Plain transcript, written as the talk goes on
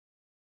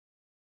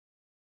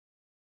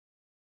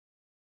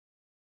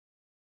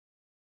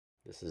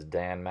This is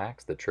Dan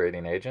Max, the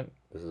trading agent.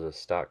 This is a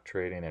stock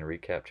trading and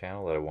recap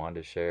channel that I wanted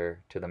to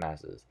share to the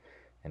masses.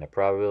 In a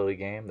probability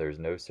game, there's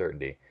no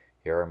certainty.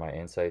 Here are my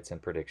insights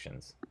and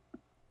predictions.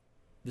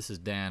 This is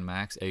Dan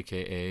Max,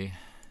 aka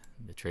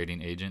the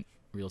trading agent,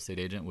 real estate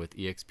agent with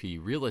EXP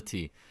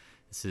Realty.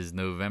 This is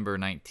November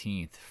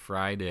 19th,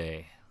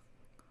 Friday.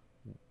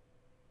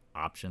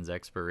 Options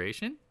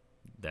expiration?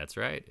 That's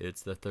right,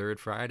 it's the third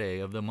Friday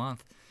of the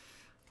month.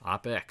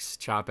 OpEx,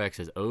 ChopX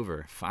is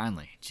over,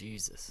 finally.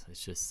 Jesus,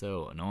 it's just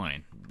so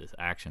annoying, this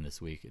action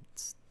this week.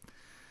 It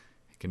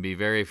can be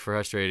very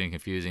frustrating and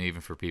confusing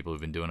even for people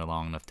who've been doing it a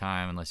long enough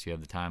time, unless you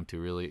have the time to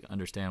really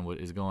understand what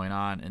is going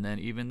on, and then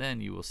even then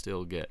you will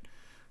still get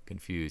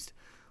confused.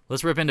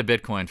 Let's rip into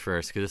Bitcoin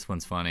first, because this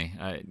one's funny.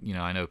 I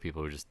know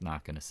people are just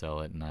not going to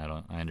sell it, and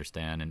I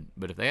understand.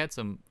 But if they had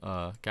some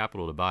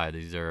capital to buy,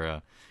 these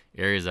are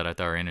areas that I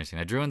thought were interesting.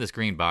 I drew in this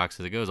green box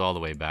because it goes all the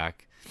way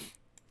back.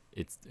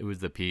 It was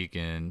the peak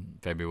in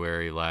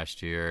February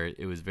last year.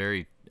 It was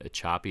very a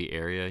choppy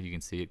area. You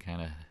can see it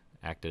kind of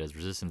acted as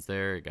resistance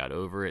there. It got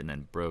over it and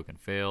then broke and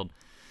failed.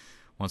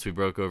 Once we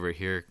broke over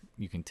here,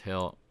 you can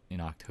tell in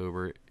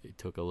October it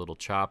took a little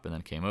chop and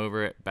then came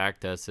over it,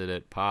 back tested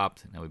it,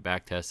 popped. Now we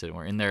back tested it, and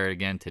we're in there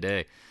again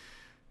today.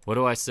 What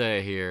do I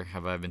say here?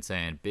 Have I been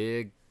saying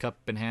big cup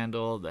and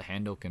handle? The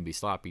handle can be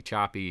sloppy,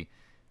 choppy,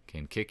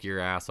 can kick your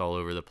ass all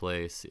over the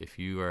place. If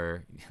you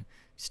are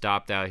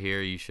stopped out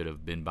here, you should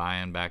have been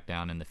buying back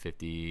down in the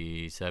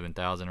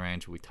 57,000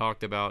 range we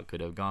talked about. Could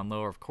have gone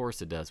lower. Of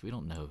course it does. We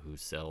don't know who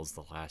sells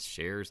the last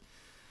shares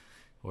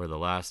or the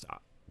last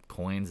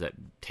coins that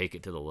take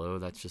it to the low.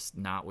 That's just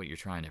not what you're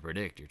trying to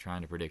predict. You're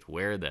trying to predict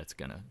where that's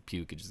gonna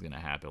pukage is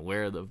gonna happen,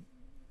 where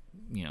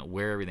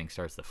where everything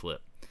starts to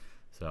flip.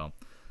 So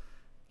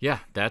yeah,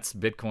 that's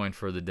Bitcoin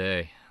for the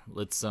day.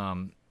 Let's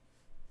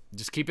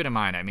just keep it in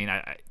mind. I mean,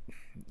 I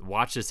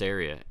watch this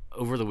area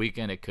over the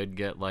weekend. It could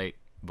get light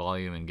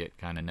volume and get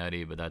kind of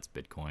nutty, but that's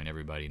Bitcoin.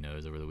 Everybody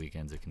knows over the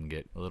weekends it can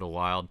get a little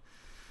wild.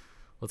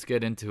 Let's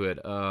get into it.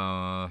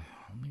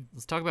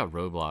 Let's talk about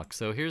Roblox.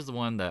 So here's the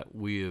one that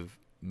we have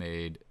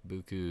made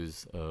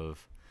bukus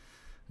of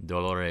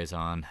dolores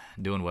on,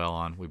 doing well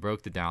on. We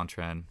broke the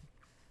downtrend.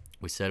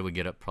 We said we'd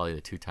get up probably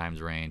the 2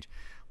 times range.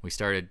 We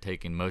started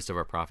taking most of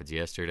our profits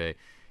yesterday,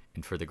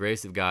 and for the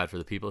grace of God, for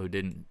the people who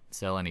didn't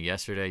sell any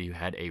yesterday, you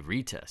had a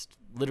retest,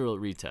 literal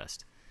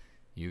retest.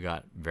 You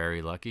got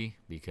very lucky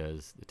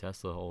because the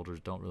Tesla holders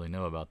don't really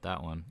know about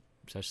that one,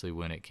 especially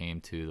when it came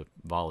to the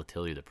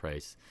volatility of the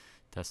price.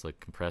 Tesla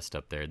compressed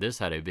up there. This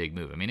had a big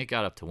move. I mean, it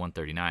got up to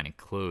 139 and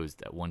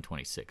closed at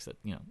 126 at,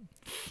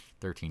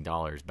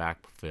 $13 back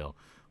fill.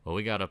 Well,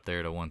 we got up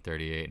there to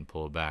 138 and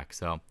pulled back.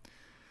 So,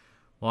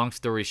 long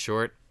story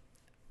short,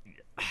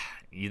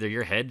 either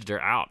you're hedged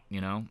or out,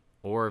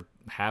 or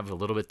have a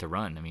little bit to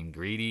run. I mean,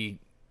 greed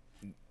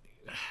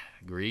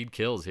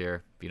kills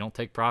here. If you don't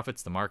take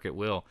profits, the market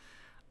will.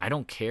 I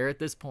don't care at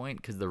this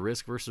point because the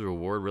risk versus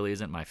reward really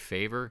isn't my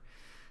favor.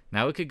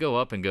 Now, it could go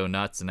up and go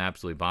nuts and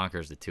absolutely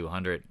bonkers to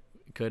 200.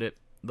 Could it?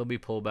 There'll be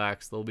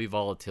pullbacks. There'll be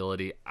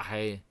volatility.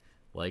 I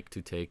like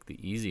to take the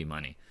easy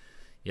money.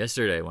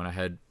 Yesterday, when I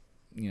had,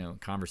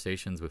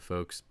 conversations with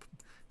folks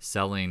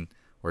selling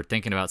or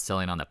thinking about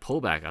selling on the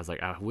pullback, I was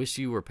like, I wish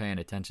you were paying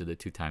attention to the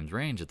 2 times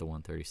range at the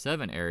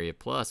 137 area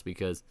plus,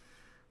 because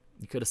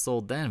you could have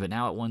sold then, but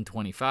now at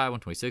 125,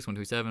 126,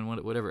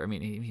 127, whatever. I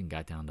mean, it even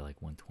got down to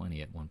like 120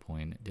 at one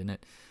point, didn't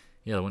it?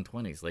 Yeah, the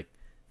 120s. Like,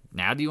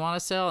 now do you want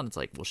to sell? And it's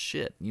like, well,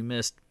 shit, you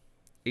missed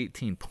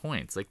 18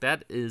 points. Like,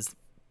 that is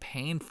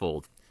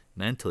painful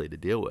mentally to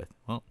deal with.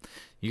 Well,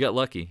 you got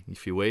lucky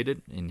if you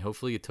waited, and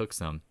hopefully you took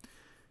some.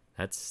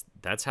 That's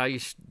how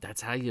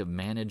you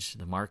manage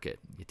the market.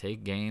 You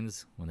take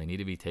gains when they need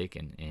to be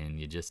taken, and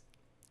you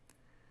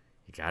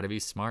got to be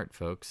smart,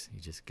 folks.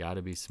 You just got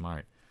to be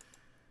smart.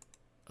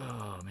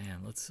 Oh man,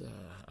 let's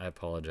I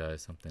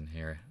apologize, something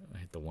here. I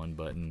hit the one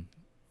button.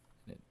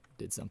 It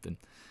did something.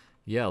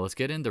 Yeah, let's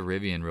get into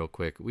RIVN real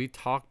quick. We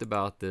talked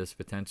about this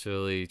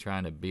potentially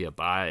trying to be a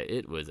buy.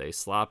 It was a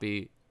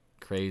sloppy,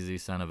 crazy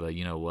son of a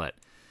what.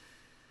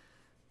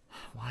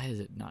 Why is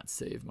it not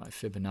save my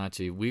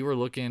Fibonacci? We were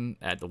looking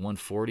at the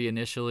 140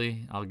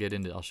 initially. I'll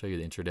show you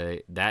the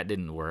intraday. That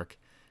didn't work.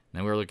 And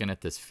then we were looking at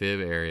this fib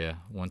area,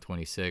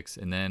 126,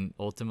 and then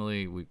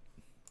ultimately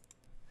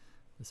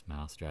this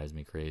mouse drives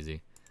me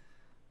crazy.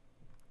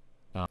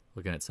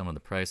 Looking at some of the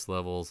price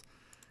levels.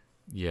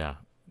 Yeah,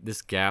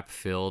 this gap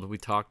filled. We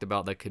talked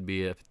about that could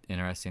be an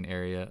interesting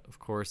area. Of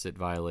course, it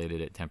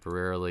violated it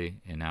temporarily,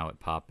 and now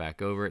it popped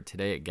back over it.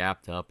 Today, it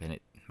gapped up, and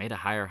it made a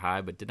higher high,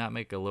 but did not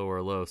make a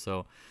lower low.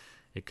 So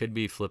it could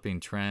be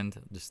flipping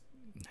trend. Just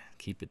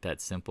keep it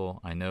that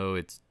simple. I know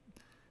it's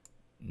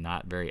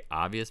not very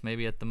obvious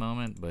maybe at the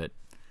moment, but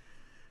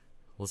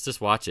let's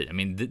just watch it. I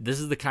mean, this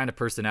is the kind of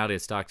personality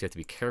of stocks you have to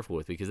be careful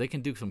with, because they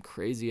can do some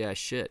crazy ass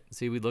shit.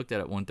 See, we looked at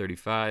it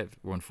 135,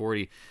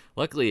 140.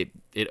 Luckily,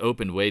 it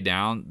opened way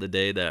down the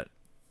day that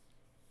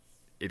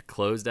it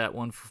closed at the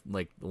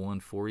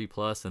 140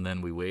 plus, and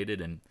then we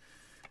waited, and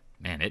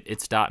man,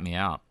 it stopped me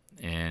out.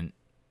 And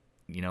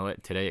you know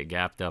what? Today it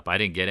gapped up. I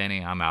didn't get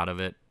any. I'm out of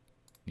it.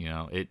 You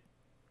know,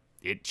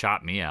 it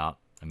chopped me out.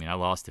 I mean, I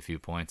lost a few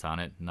points on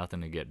it.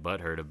 Nothing to get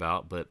butthurt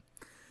about, but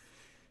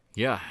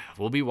yeah,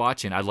 we'll be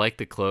watching. I like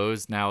the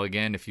close. Now,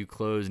 again, if you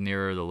close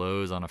nearer the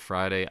lows on a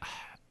Friday,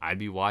 I'd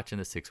be watching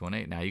the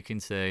 618. Now, you can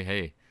say,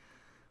 hey,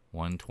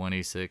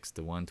 126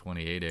 to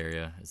 128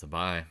 area is a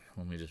buy.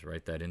 Let me just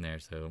write that in there.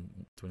 So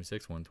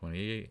 26,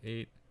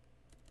 128,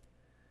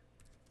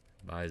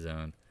 buy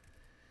zone.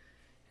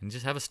 And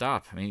just have a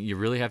stop. I mean, you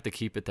really have to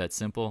keep it that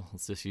simple.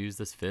 Let's just use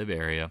this fib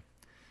area.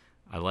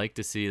 I like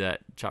to see that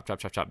chop, chop,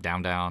 chop, chop,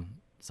 down, down.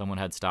 Someone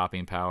had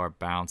stopping power,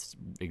 bounced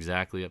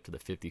exactly up to the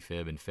 50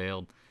 fib and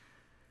failed.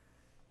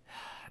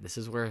 This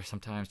is where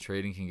sometimes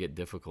trading can get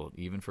difficult,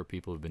 even for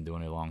people who've been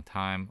doing it a long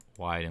time.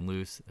 Wide and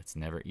loose, it's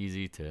never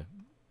easy to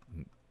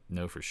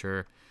know for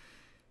sure.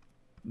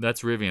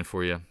 That's RIVN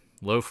for you.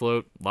 Low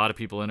float, a lot of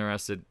people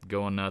interested,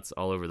 going nuts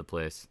all over the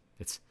place.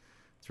 It's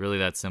really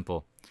that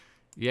simple.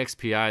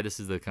 EXPI, this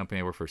is the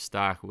company I work for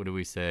stock. What do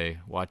we say?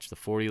 Watch the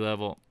 40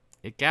 level.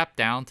 It gapped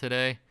down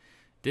today.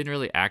 Didn't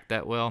really act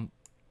that well.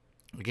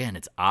 Again,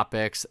 it's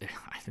OPEX.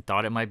 I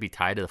thought it might be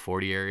tied to the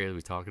 40 area.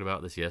 We talked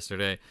about this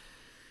yesterday.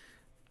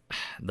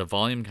 The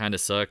volume kind of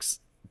sucks.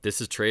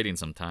 This is trading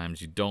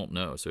sometimes. You don't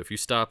know. So if you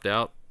stopped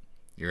out,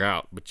 you're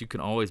out. But you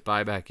can always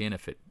buy back in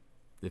if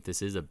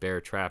this is a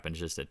bear trap and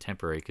just a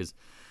temporary. Because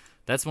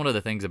that's one of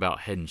the things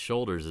about head and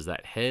shoulders is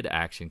that head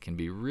action can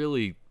be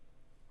really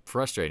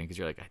frustrating because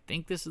you're like, I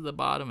think this is the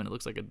bottom, and it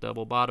looks like a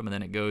double bottom, and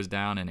then it goes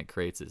down and it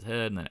creates its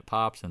head, and then it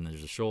pops, and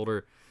there's a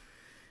shoulder.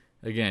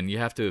 Again, you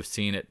have to have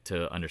seen it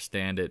to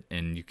understand it,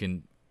 and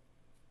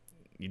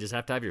you just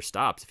have to have your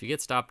stops. If you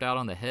get stopped out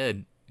on the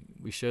head,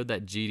 we showed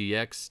that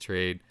GDX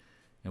trade,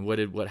 and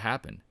what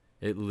happened?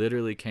 It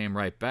literally came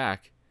right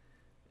back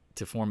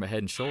to form a head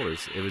and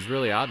shoulders. It was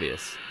really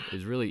obvious. It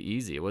was really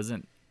easy. It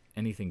wasn't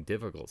anything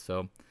difficult.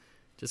 So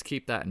just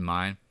keep that in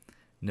mind.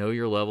 Know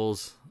your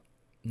levels.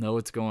 Know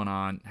what's going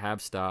on.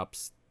 Have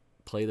stops.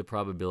 Play the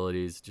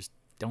probabilities. Just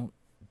don't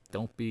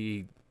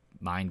be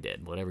mind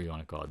dead, whatever you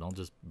want to call it. Don't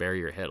just bury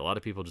your head. A lot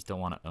of people just don't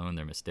want to own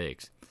their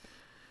mistakes.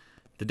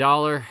 The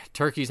dollar,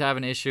 Turkey's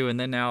having an issue, and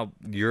then now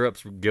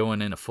Europe's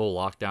going into full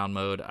lockdown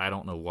mode. I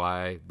don't know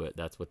why, but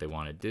that's what they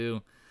want to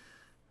do.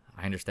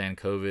 I understand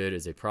COVID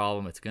is a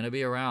problem. It's going to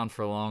be around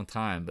for a long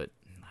time, but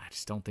I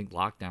just don't think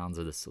lockdowns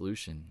are the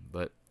solution.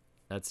 But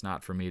that's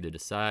not for me to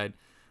decide.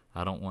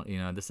 I don't want,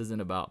 this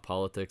isn't about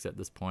politics at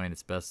this point.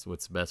 It's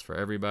what's best for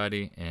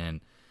everybody,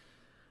 and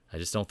I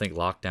just don't think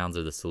lockdowns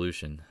are the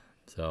solution.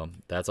 So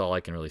that's all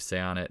I can really say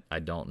on it. I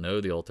don't know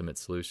the ultimate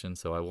solution,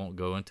 so I won't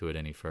go into it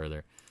any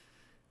further.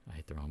 I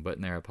hit the wrong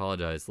button there. I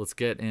apologize. Let's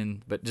get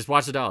in, but just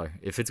watch the dollar.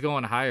 If it's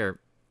going higher,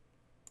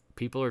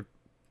 people are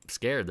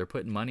scared. They're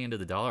putting money into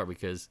the dollar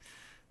because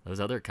those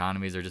other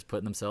economies are just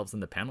putting themselves in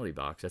the penalty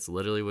box. That's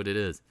literally what it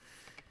is.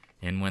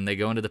 And when they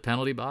go into the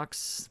penalty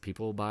box,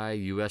 people buy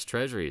U.S.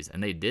 Treasuries,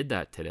 and they did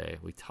that today.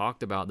 We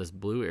talked about this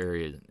blue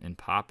area and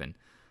popping.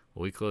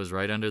 Well, we closed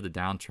right under the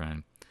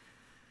downtrend.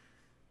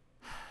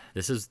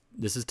 This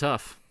is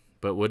tough,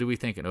 but what do we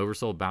think? An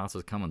oversold bounce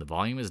is coming. The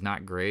volume is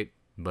not great,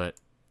 but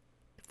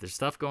if there's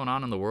stuff going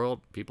on in the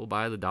world, people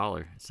buy the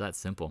dollar. It's that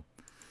simple.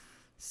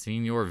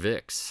 Senior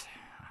VIX.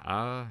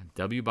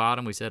 W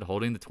bottom, we said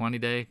holding the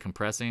 20-day,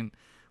 compressing.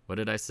 What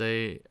did I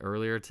say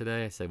earlier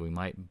today? I said we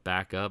might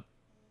back up.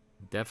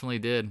 Definitely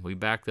did. We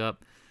backed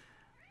up.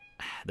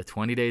 The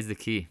 20 days is the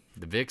key.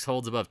 The VIX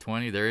holds above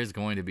 20. There is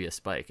going to be a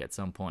spike at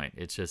some point.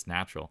 It's just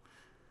natural.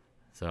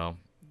 So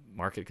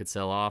market could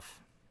sell off,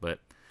 but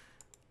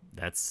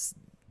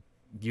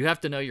you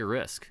have to know your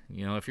risk.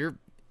 If you're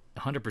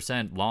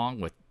 100% long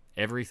with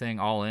everything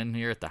all in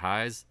here at the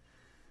highs,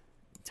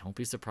 don't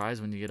be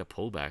surprised when you get a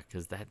pullback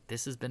because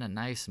this has been a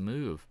nice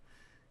move.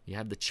 You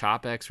have the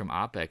CHOPX from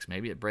OPEX.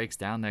 Maybe it breaks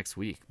down next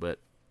week,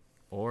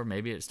 or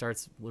maybe it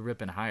starts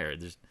ripping higher.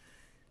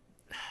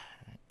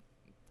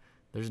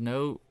 There's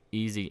no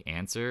easy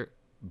answer,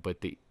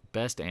 but the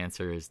best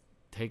answer is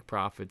take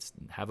profits,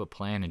 have a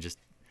plan, and just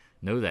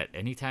know that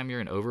anytime you're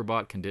in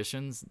overbought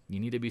conditions, you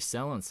need to be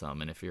selling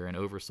some. And if you're in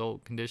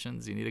oversold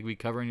conditions, you need to be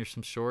covering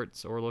some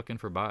shorts or looking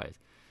for buys.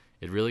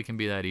 It really can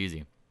be that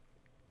easy.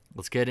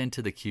 Let's get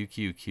into the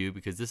QQQ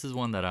because this is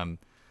one that I'm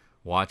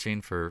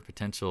watching for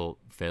potential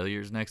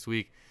failures next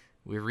week.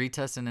 We're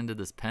retesting into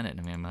this pennant.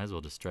 I mean, I might as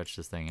well just stretch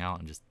this thing out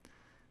and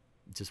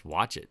just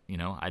watch it.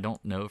 I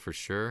don't know for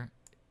sure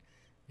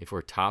if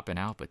we're topping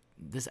out, but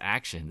this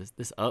action,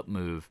 this up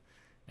move,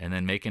 and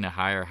then making a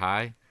higher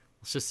high,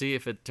 let's just see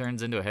if it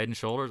turns into a head and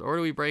shoulders, or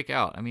do we break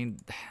out? I mean,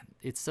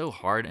 it's so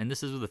hard, and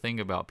this is the thing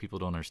about people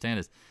don't understand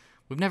is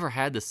we've never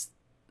had this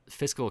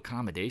fiscal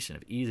accommodation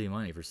of easy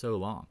money for so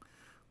long.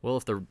 Well,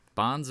 if the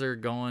bonds are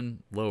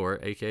going lower,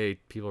 aka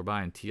people are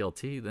buying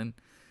TLT, then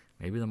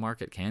maybe the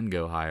market can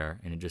go higher,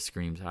 and it just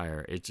screams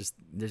higher.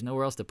 There's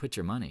nowhere else to put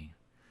your money.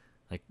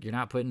 Like, you're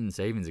not putting in a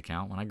savings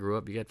account. When I grew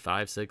up, you get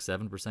 5, 6,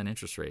 7%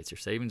 interest rates. Your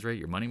savings rate,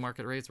 your money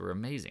market rates were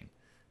amazing.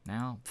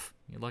 Now,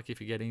 you're lucky if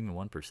you get even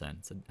 1%.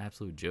 It's an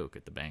absolute joke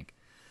at the bank.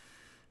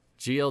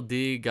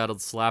 GLD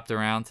got slapped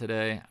around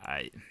today.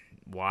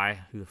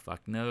 Why? Who the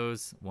fuck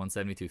knows?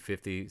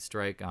 172.50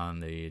 strike on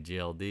the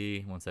GLD,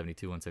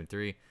 172,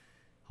 173.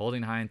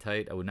 Holding high and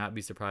tight. I would not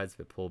be surprised if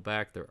it pulled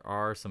back. There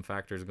are some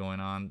factors going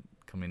on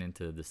coming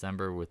into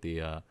December with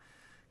the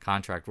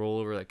contract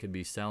rollover that could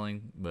be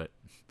selling, but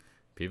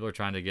people are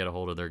trying to get a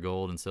hold of their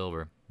gold and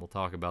silver. We'll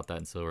talk about that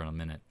in silver in a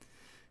minute.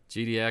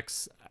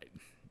 GDX,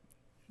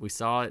 we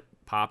saw it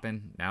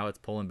popping. Now it's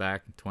pulling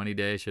back. 20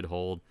 days should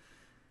hold.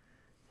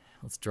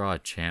 Let's draw a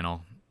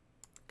channel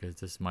because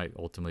this might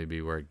ultimately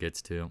be where it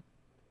gets to.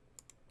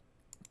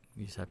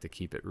 You just have to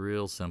keep it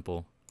real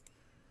simple.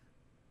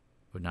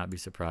 Would not be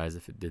surprised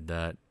if it did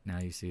that. Now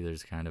you see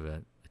there's kind of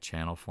a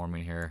channel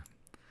forming here.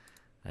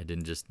 I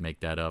didn't just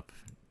make that up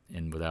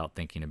and without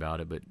thinking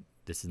about it, but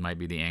this might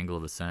be the angle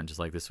of ascent, just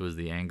like this was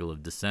the angle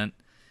of descent.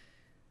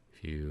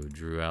 If you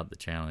drew out the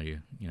channel,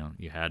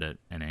 you had an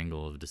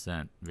angle of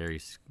descent,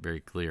 very, very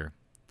clear.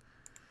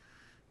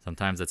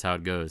 Sometimes that's how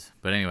it goes.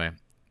 But anyway,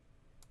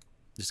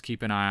 just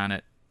keep an eye on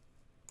it.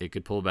 It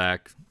could pull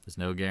back. There's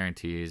no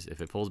guarantees.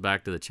 If it pulls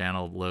back to the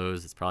channel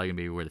lows, it's probably going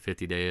to be where the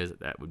 50-day is.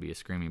 That would be a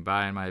screaming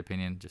buy, in my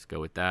opinion. Just go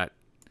with that.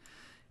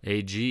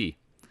 AG.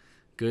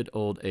 Good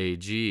old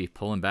AG.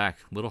 Pulling back.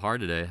 A little hard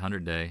today,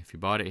 100-day. If you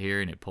bought it here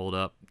and it pulled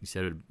up,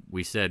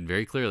 we said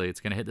very clearly it's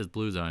going to hit this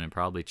blue zone and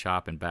probably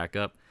chop and back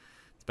up.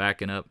 It's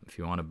backing up. If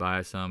you want to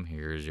buy some,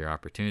 here's your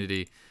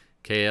opportunity.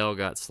 KL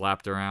got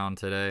slapped around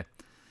today.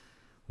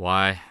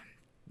 Why?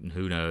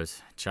 Who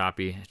knows?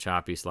 Choppy,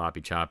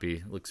 sloppy,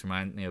 choppy. Looks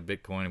remind me of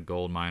Bitcoin and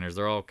gold miners.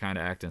 They're all kind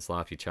of acting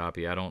sloppy,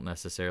 choppy. I don't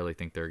necessarily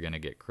think they're going to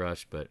get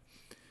crushed, but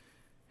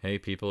hey,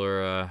 people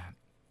are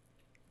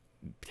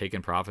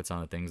taking profits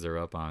on the things they're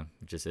up on.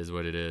 It just is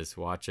what it is.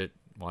 Watch it.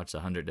 Watch the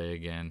 100-day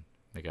again.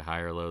 Make a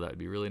higher low. That would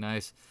be really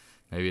nice.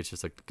 Maybe it's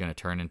just like going to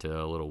turn into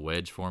a little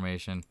wedge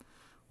formation.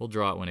 We'll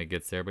draw it when it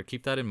gets there, but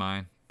keep that in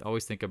mind.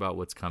 Always think about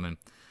what's coming.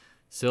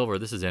 Silver.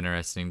 This is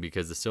interesting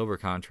because the silver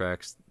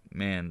contracts,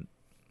 man,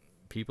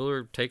 people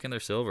are taking their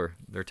silver.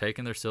 They're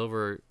taking their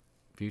silver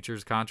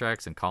futures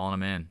contracts and calling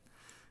them in.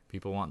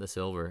 People want the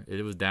silver.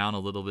 It was down a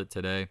little bit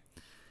today.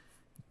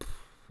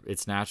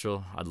 It's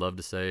natural. I'd love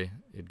to say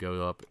it'd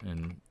go up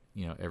and,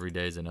 every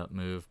day is an up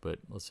move, but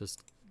let's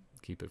just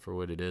keep it for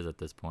what it is at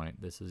this point.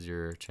 This is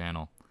your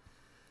channel.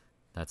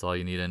 That's all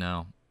you need to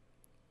know.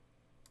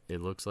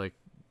 It looks like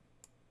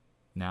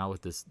now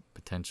with this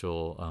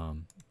potential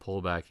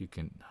pullback, you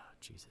can,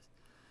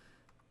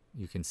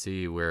 you can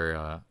see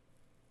where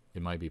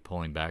it might be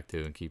pulling back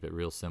to, and keep it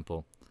real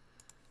simple.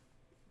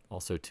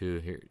 Also too,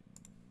 here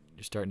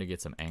you're starting to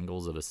get some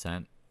angles of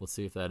ascent. Let's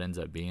see if that ends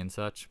up being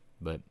such,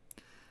 but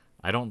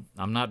I'm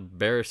not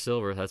bearish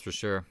silver, that's for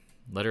sure.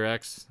 Letter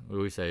X, what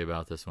do we say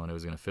about this one? It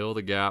was going to fill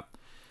the gap.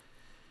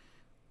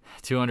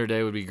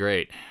 200-day would be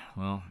great.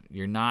 Well,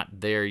 you're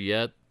not there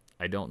yet.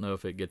 I don't know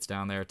if it gets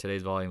down there.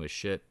 Today's volume is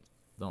shit.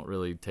 Don't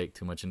really take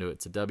too much into it.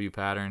 It's a W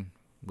pattern.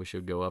 Wish it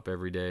would go up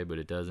every day, but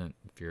it doesn't.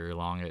 If you're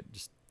along it,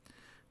 just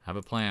have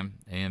a plan.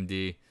 AMD.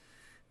 We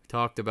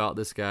talked about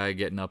this guy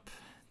getting up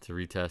to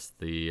retest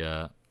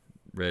the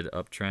red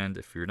uptrend.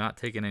 If you're not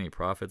taking any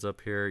profits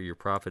up here, your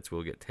profits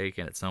will get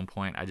taken at some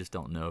point. I just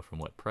don't know from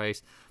what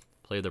price.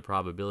 Play the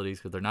probabilities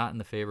because they're not in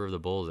the favor of the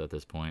bulls at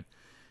this point.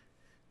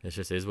 It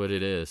just is what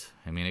it is.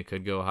 I mean, it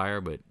could go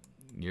higher, but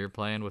you're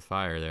playing with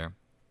fire there.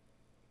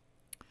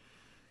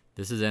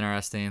 This is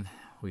interesting.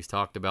 We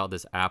talked about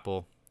this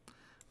Apple.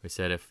 We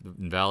said if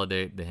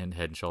invalidate the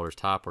head and shoulders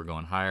top, we're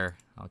going higher.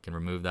 I can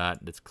remove that.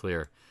 It's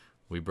clear.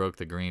 We broke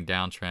the green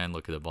downtrend.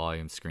 Look at the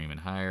volume screaming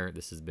higher.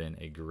 This has been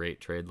a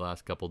great trade the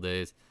last couple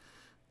days.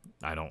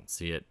 I don't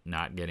see it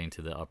not getting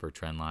to the upper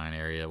trend line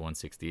area,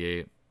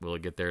 168. Will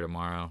it get there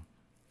tomorrow,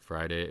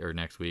 Friday, or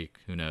next week?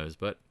 Who knows?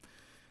 But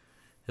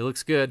it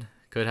looks good.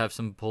 Could have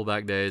some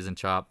pullback days and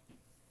chop.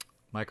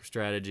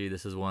 MicroStrategy,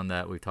 this is one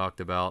that we talked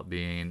about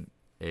being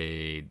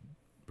a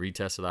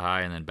retest of the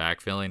high and then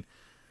backfilling.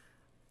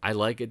 I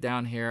like it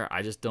down here.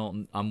 I just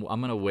don't. I'm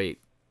gonna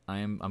wait.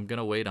 I'm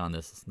gonna wait on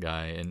this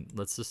guy, and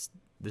let's just.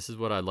 This is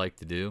what I'd like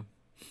to do.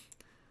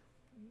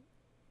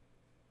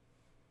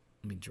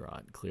 Let me draw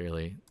it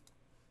clearly.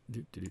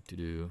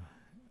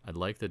 I'd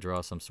like to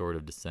draw some sort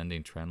of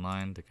descending trend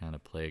line to kind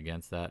of play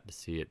against that to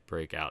see it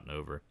break out and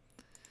over.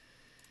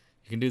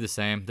 You can do the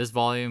same. This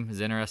volume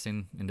is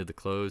interesting into the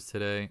close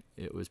today.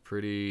 It was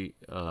pretty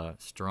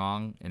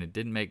strong, and it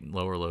didn't make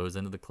lower lows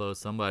into the close.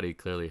 Somebody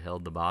clearly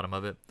held the bottom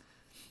of it.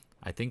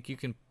 I think you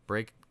can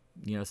break,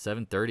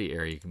 730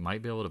 area. You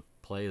might be able to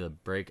play the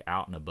break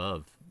out and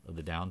above of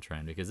the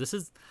downtrend because this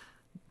is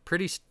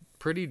pretty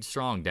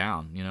strong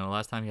down.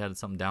 Last time you had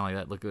something down like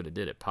that, look what it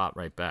did. It popped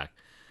right back.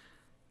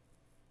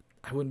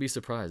 I wouldn't be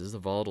surprised. This is a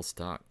volatile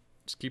stock.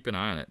 Just keep an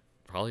eye on it.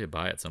 Probably a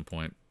buy at some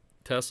point.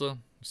 Tesla,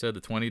 said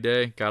the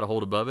 20-day, got a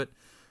hold above it.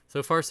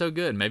 So far, so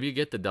good. Maybe you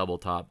get the double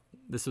top.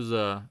 This was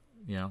a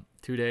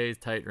 2 days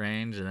tight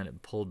range, and then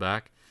it pulled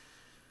back.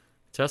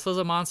 Tesla's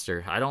a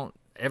monster. I don't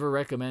ever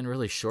recommend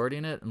really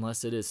shorting it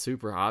unless it is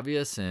super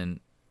obvious, and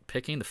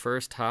picking the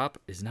first top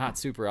is not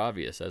super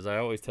obvious, as I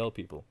always tell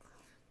people.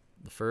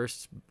 The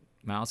first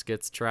mouse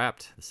gets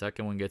trapped, the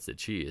second one gets the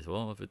cheese.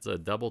 Well, if it's a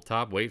double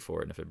top, wait for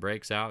it. And if it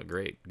breaks out,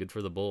 great. Good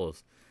for the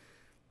bulls.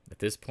 At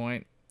this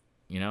point,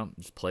 you know,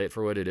 just play it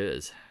for what it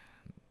is.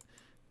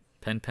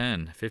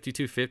 PENN,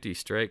 5250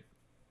 strike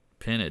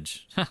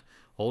pinnage.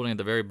 Holding at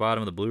the very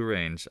bottom of the blue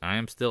range. I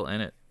am still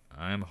in it.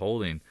 I am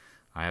holding.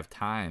 I have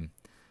time.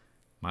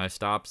 My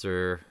stops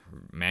are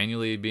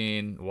manually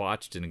being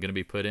watched and going to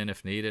be put in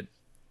if needed.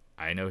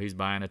 I know he's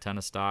buying a ton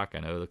of stock. I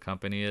know the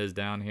company is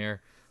down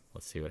here.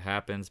 Let's see what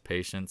happens.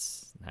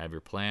 Patience. Have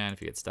your plan.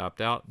 If you get stopped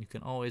out, you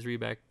can always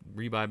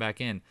rebuy back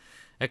in.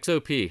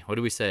 XOP, what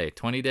do we say?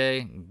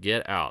 20-day,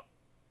 get out.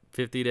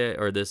 50-day,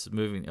 or this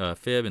moving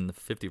fib and the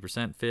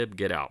 50% fib,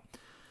 get out.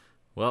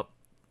 Well,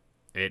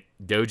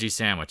 doji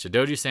sandwich. A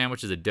doji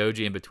sandwich is a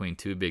doji in between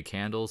two big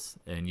candles,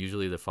 and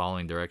usually the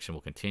following direction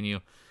will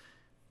continue.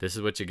 This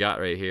is what you got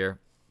right here.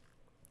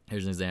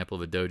 Here's an example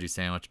of a doji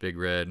sandwich. Big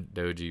red,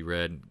 doji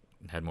red,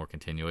 had more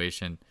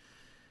continuation.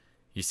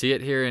 You see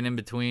it here and in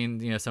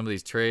between, you know, some of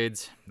these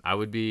trades.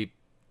 I'd be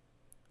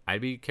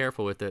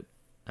careful with it.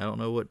 I don't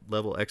know what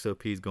level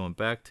XOP is going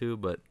back to,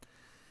 but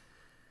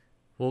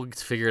we'll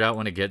figure it out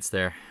when it gets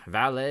there.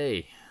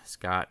 VALE,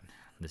 Scott,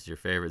 this is your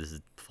favorite. This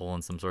is full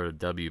in some sort of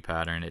W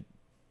pattern. It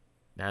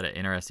had an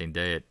interesting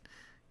day. It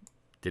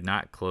did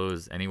not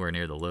close anywhere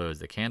near the lows.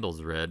 The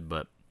candle's red,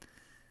 but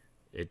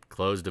it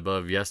closed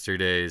above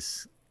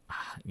yesterday's,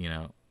 you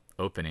know,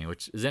 opening,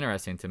 which is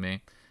interesting to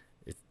me.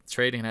 It's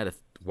trading at a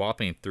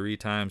whopping 3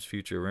 times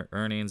future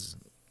earnings.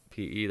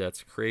 PE,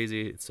 that's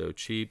crazy. It's so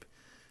cheap.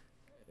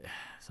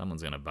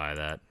 Someone's going to buy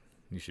that.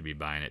 You should be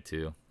buying it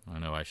too. I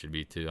know I should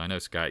be too. I know,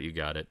 Scott, you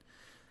got it.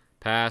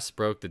 PAAS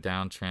broke the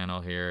down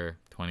channel here.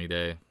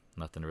 20-day.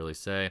 Nothing to really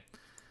say.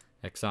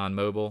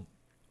 ExxonMobil.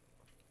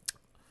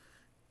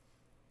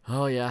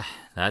 Oh, yeah.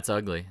 That's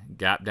ugly.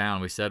 Gap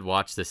down. We said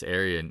watch this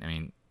area. And I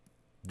mean,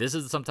 this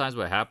is sometimes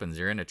what happens.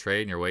 You're in a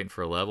trade and you're waiting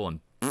for a level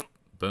and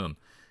boom.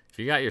 If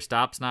you got your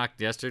stops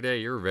knocked yesterday,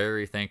 you're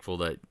very thankful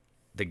that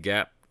the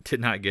gap did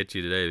not get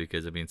you today,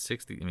 because I mean,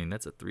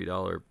 that's a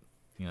 $3,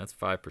 you know, that's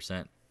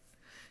 5%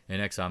 in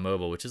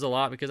ExxonMobil, which is a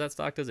lot because that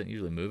stock doesn't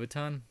usually move a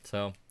ton.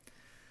 So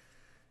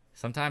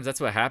sometimes that's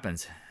what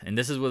happens. And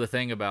this is what the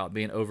thing about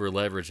being over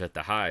leveraged at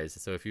the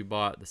highs. So if you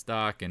bought the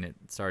stock and it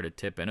started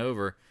tipping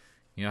over,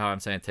 you know how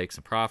I'm saying take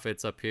some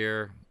profits up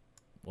here.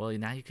 Well,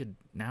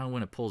 now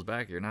when it pulls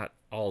back, you're not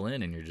all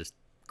in and you're just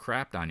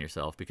crapped on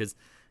yourself, because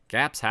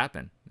gaps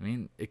happen. I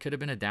mean, it could have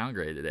been a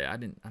downgrade today. I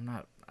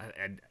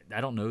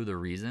don't know the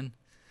reason,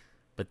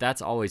 but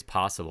that's always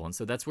possible. And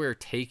so that's where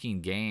taking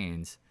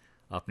gains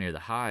up near the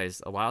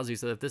highs allows you,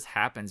 so that if this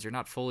happens, you're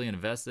not fully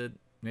invested.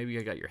 Maybe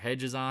you got your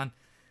hedges on.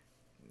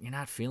 You're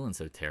not feeling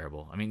so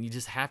terrible. I mean, you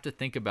just have to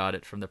think about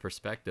it from the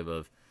perspective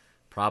of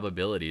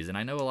probabilities. And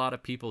I know a lot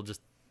of people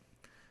just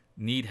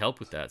need help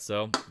with that.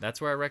 So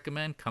that's where I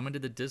recommend coming to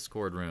the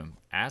Discord room.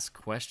 Ask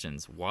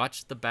questions.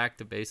 Watch the Back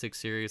to Basics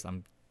series.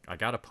 I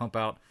got to pump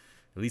out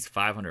at least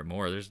 500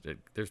 more. There's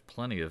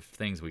plenty of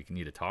things we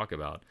need to talk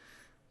about.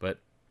 But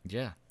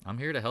yeah, I'm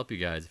here to help you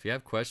guys. If you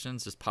have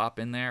questions, just pop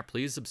in there.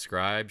 Please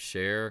subscribe,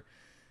 share.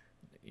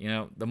 You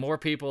know, the more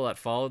people that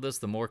follow this,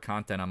 the more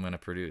content I'm going to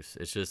produce.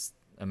 It's just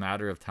a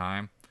matter of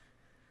time.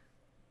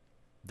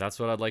 That's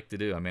what I'd like to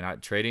do. I mean,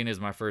 trading is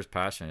my first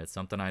passion. It's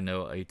something I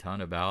know a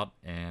ton about,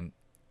 and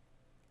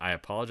I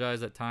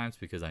apologize at times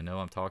because I know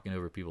I'm talking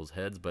over people's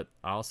heads, but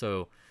I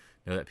also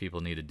know that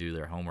people need to do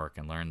their homework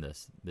and learn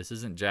this. This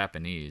isn't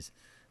Japanese.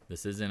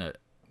 This isn't a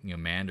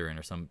Mandarin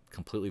or some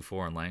completely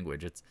foreign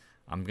language.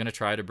 I'm going to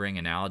try to bring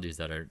analogies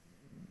that are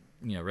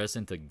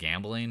resonant to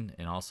gambling,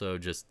 and also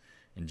just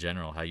in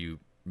general how you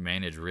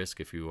manage risk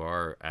if you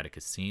are at a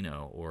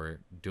casino or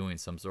doing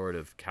some sort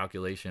of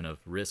calculation of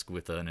risk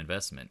with an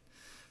investment.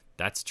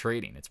 That's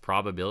trading. It's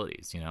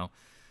probabilities.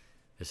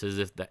 This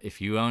is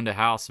if you owned a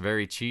house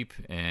very cheap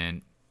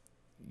and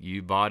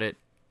you bought it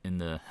in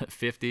the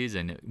 50s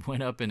and it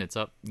went up and it's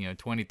up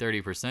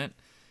 20-30%,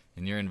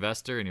 and you're an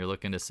investor and you're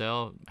looking to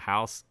sell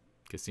house,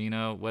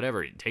 casino,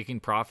 whatever,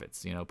 taking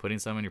profits, putting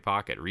some in your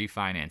pocket,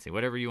 refinancing,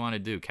 whatever you want to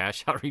do,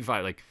 cash out,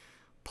 refi, like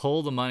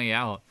pull the money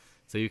out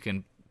so you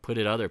can put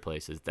it other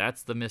places.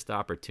 That's the missed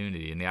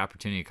opportunity, and the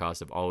opportunity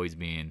cost of always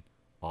being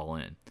all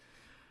in.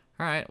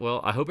 All right,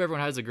 well, I hope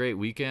everyone has a great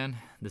weekend.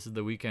 This is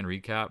the weekend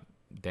recap.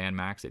 Dan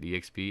Max at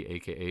EXP,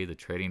 aka the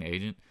trading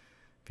agent.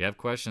 If you have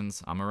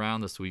questions, I'm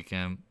around this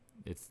weekend.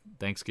 It's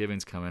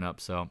Thanksgiving's coming up,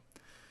 so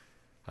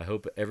I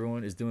hope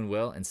everyone is doing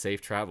well and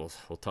safe travels.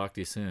 We'll talk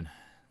to you soon.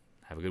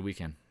 Have a good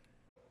weekend.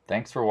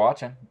 Thanks for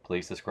watching.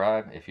 Please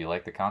subscribe if you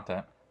like the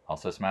content.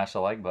 Also smash the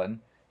like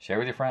button, share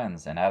with your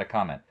friends, and add a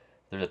comment.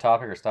 If there's a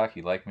topic or stock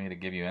you'd like me to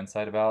give you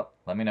insight about,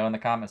 let me know in the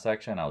comment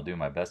section. I'll do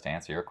my best to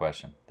answer your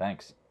question.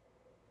 Thanks.